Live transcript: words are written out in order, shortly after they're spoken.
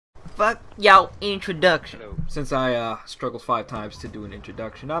fuck yo introduction. Since I struggled 5 times to do an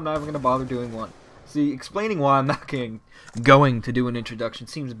introduction, I'm not even gonna bother doing one. See, explaining why I'm not going to do an introduction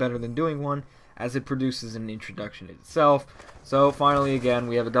seems better than doing one, as it produces an introduction itself. So finally, again,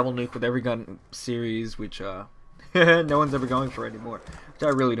 we have a double nuke with every gun series, which no one's ever going for anymore, which I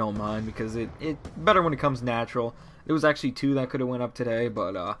really don't mind because it's better when it comes natural. There was actually 2 that could have went up today,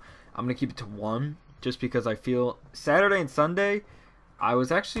 but I'm gonna keep it to 1 just because I feel Saturday and Sunday. I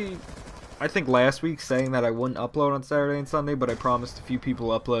was actually, I think last week, saying that I wouldn't upload on Saturday and Sunday, but I promised a few people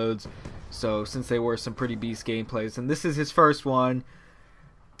uploads. So since they were some pretty beast gameplays, and this is his first one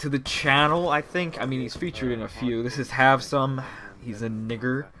to the channel, I think. I mean, he's featured in a few. This is Have Some. He's a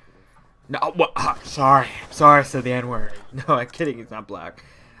nigger. No, what? Sorry I said the N-word. No, I'm kidding. He's not black.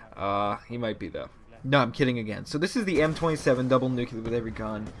 He might be though. No, I'm kidding again. So this is the M27 double nuclear with every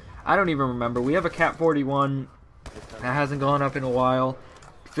gun. I don't even remember. We have a Cat 41 that hasn't gone up in a while.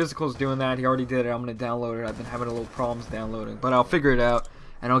 Physical's doing that. He already did it. I'm gonna download it. I've been having a little problems downloading, but I'll figure it out.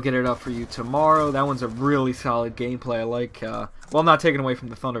 And I'll get it up for you tomorrow. That one's a really solid gameplay. I like, well, I'm not taking away from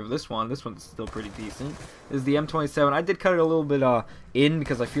the thunder of this one. This one's still pretty decent. This is the M27. I did cut it a little bit in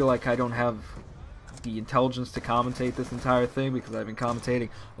because I feel like I don't have the intelligence to commentate this entire thing because I've been commentating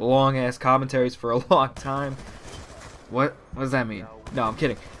long-ass commentaries for a long time. What does that mean? No, I'm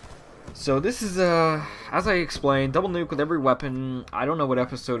kidding. So this is, as I explained, double nuke with every weapon. I don't know what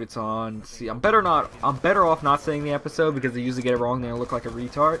episode it's on. See, I'm better off not saying the episode because I usually get it wrong and I look like a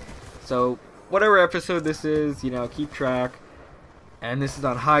retard. So whatever episode this is, you know, keep track. And this is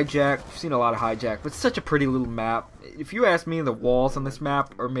on Hijack. I've seen a lot of Hijack, but it's such a pretty little map. If you ask me, the walls on this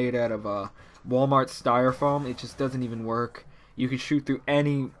map are made out of Walmart styrofoam. It just doesn't even work. You can shoot through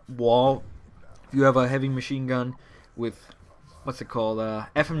any wall. If you have a heavy machine gun with, what's it called,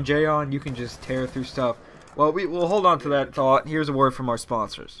 FMJ on, you can just tear through stuff. Well, we'll hold on to that thought. Here's a word from our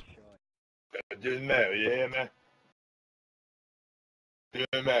sponsors. Doing that, you hear me?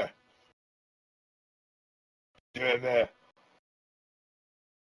 Doing that. Doing that.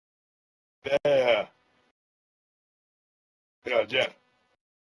 Yeah. Yeah, Jeff.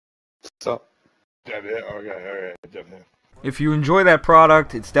 So, Jeff, yeah? Okay, alright, Jeff, yeah. If you enjoy that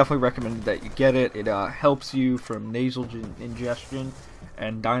product, it's definitely recommended that you get it. It helps you from nasal ingestion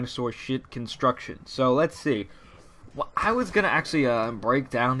and dinosaur shit construction. So let's see. Well, I was gonna actually break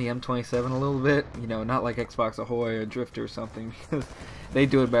down the M27 a little bit. You know, not like Xbox Ahoy or Drifter or something, because they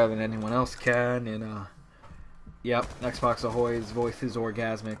do it better than anyone else can. And yep, Xbox Ahoy's voice is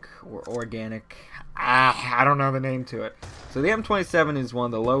orgasmic or organic. I don't know the name to it. So the M27 is one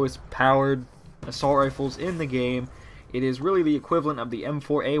of the lowest powered assault rifles in the game. It is really the equivalent of the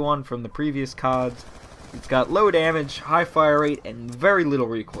M4A1 from the previous CODs. It's got low damage, high fire rate, and very little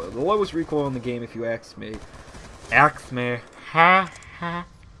recoil. The lowest recoil in the game, if you ask me. Ask me. Ha ha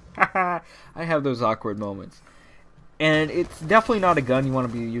ha. I have those awkward moments. And it's definitely not a gun you want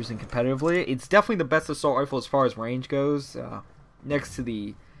to be using competitively. It's definitely the best assault rifle as far as range goes, next to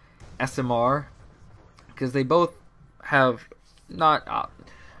the SMR. Because they both have not...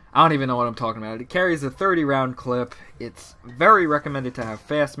 I don't even know what I'm talking about. It carries a 30-round clip. It's very recommended to have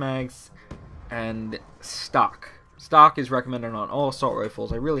fast mags and stock. Stock is recommended on all assault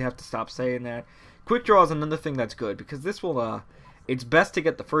rifles. I really have to stop saying that. Quick draw is another thing that's good because this will, it's best to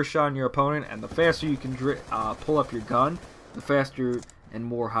get the first shot on your opponent, and the faster you can pull up your gun, the faster and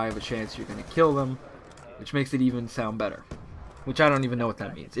more high of a chance you're going to kill them, which makes it even sound better. Which I don't even know what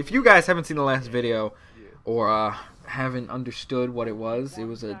that means. If you guys haven't seen the last video, or haven't understood what it was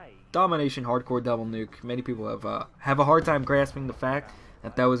a domination hardcore double nuke. Many people have a hard time grasping the fact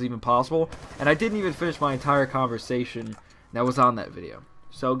that that was even possible, and I didn't even finish my entire conversation that was on that video.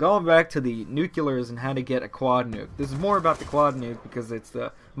 So going back to the nuclears and how to get a quad nuke. This is more about the quad nuke because it's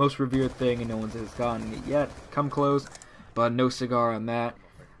the most revered thing and no one has gotten it yet. Come close, but no cigar on that.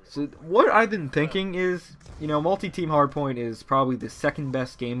 So what I've been thinking is, you know, multi-team hardpoint is probably the second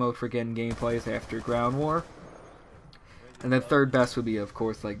best game mode for getting gameplays after ground war. And then third best would be, of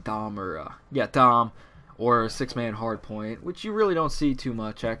course, like Dom or, Dom or 6-man hardpoint, which you really don't see too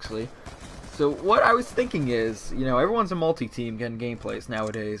much, actually. So what I was thinking is, you know, everyone's a multi-team getting gameplays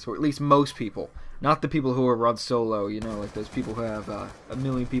nowadays, or at least most people. Not the people who are run solo, you know, like those people who have a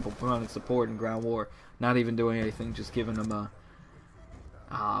million people put on support in ground war, not even doing anything, just giving them a...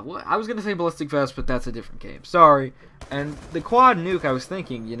 well, I was going to say ballistic vest, but that's a different game. Sorry. And the quad nuke, I was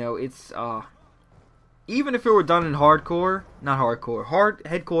thinking, you know, it's, even if it were done in hardcore, not hardcore, hard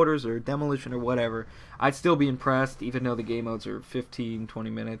headquarters or demolition or whatever, I'd still be impressed, even though the game modes are 15, 20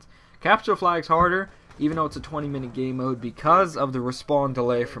 minutes. Capture flag's harder, even though it's a 20-minute game mode, because of the respawn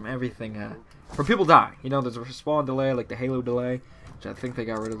delay from everything, from people dying. You know, there's a respawn delay, like the Halo delay. which I think they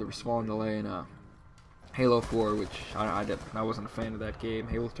got rid of the respawn delay in Halo 4, which I wasn't a fan of that game.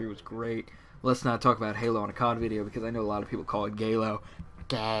 Halo 3 was great. Let's not talk about Halo on a COD video because I know a lot of people call it Galo.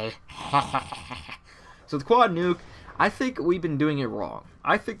 Gay. So the quad nuke, I think we've been doing it wrong.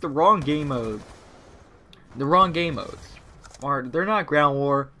 I think the wrong game modes are, they're not ground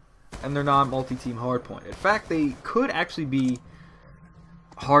war and they're not multi-team hardpoint. In fact, they could actually be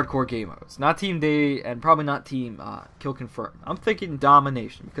hardcore game modes, not team day and probably not team kill confirm. I'm thinking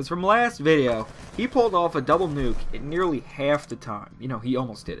domination because from last video he pulled off a double nuke in nearly half the time. You know, he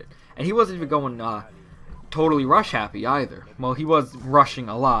almost did it, and he wasn't even going totally rush happy either. Well, he was rushing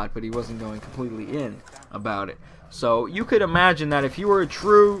a lot, but he wasn't going completely in about it. So you could imagine that if you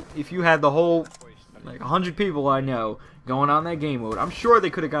had the whole like 100 people I know going on that game mode, I'm sure they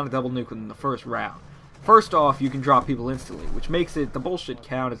could have gotten a double nuke within the first round. First off, you can drop people instantly, which makes it the bullshit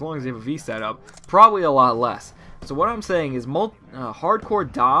count, as long as you have a V setup, probably a lot less. So what I'm saying is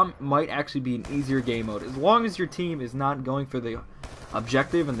hardcore Dom might actually be an easier game mode. As long as your team is not going for the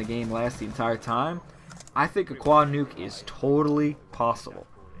objective and the game lasts the entire time, I think a quad nuke is totally possible.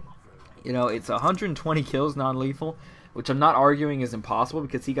 You know, it's 120 kills non-lethal, which I'm not arguing is impossible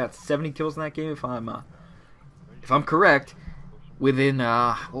because he got 70 kills in that game if I'm correct. Within,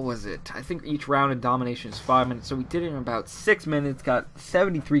 what was it? I think each round of domination is 5 minutes, so we did it in about 6 minutes, got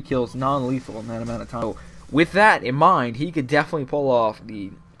 73 kills non-lethal in that amount of time. So with that in mind, he could definitely pull off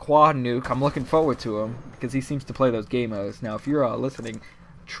the quad nuke. I'm looking forward to him, because he seems to play those game modes. Now, if you're listening,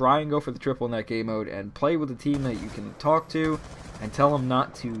 try and go for the triple in that game mode, and play with a team that you can talk to, and tell them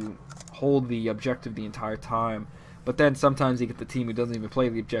not to hold the objective the entire time. But then sometimes you get the team who doesn't even play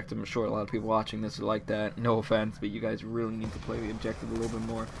the objective. I'm sure a lot of people watching this are like that. No offense, but you guys really need to play the objective a little bit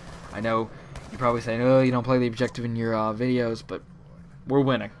more. I know you're probably saying, oh, you don't play the objective in your videos, but we're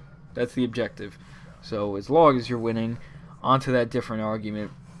winning. That's the objective. So as long as you're winning, onto that different argument.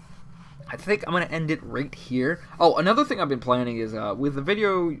 I think I'm going to end it right here. Oh, another thing I've been planning is with the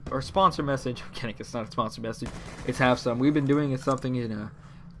video or sponsor message. I'm kidding, it's not a sponsor message. It's Have Some. We've been doing something in a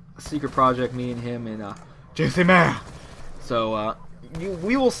secret project, me and him, and JC Man. So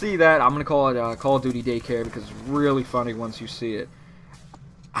we will see that. I'm gonna call it Call of Duty Daycare because it's really funny once you see it.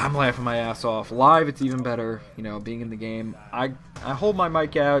 I'm laughing my ass off. Live, it's even better. You know, being in the game. I hold my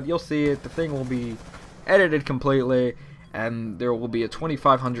mic out. You'll see it. The thing will be edited completely, and there will be a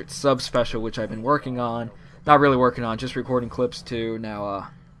 2,500 sub special which I've been working on. Not really working on, just recording clips too. Now,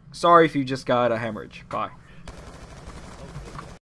 sorry if you just got a hemorrhage. Bye.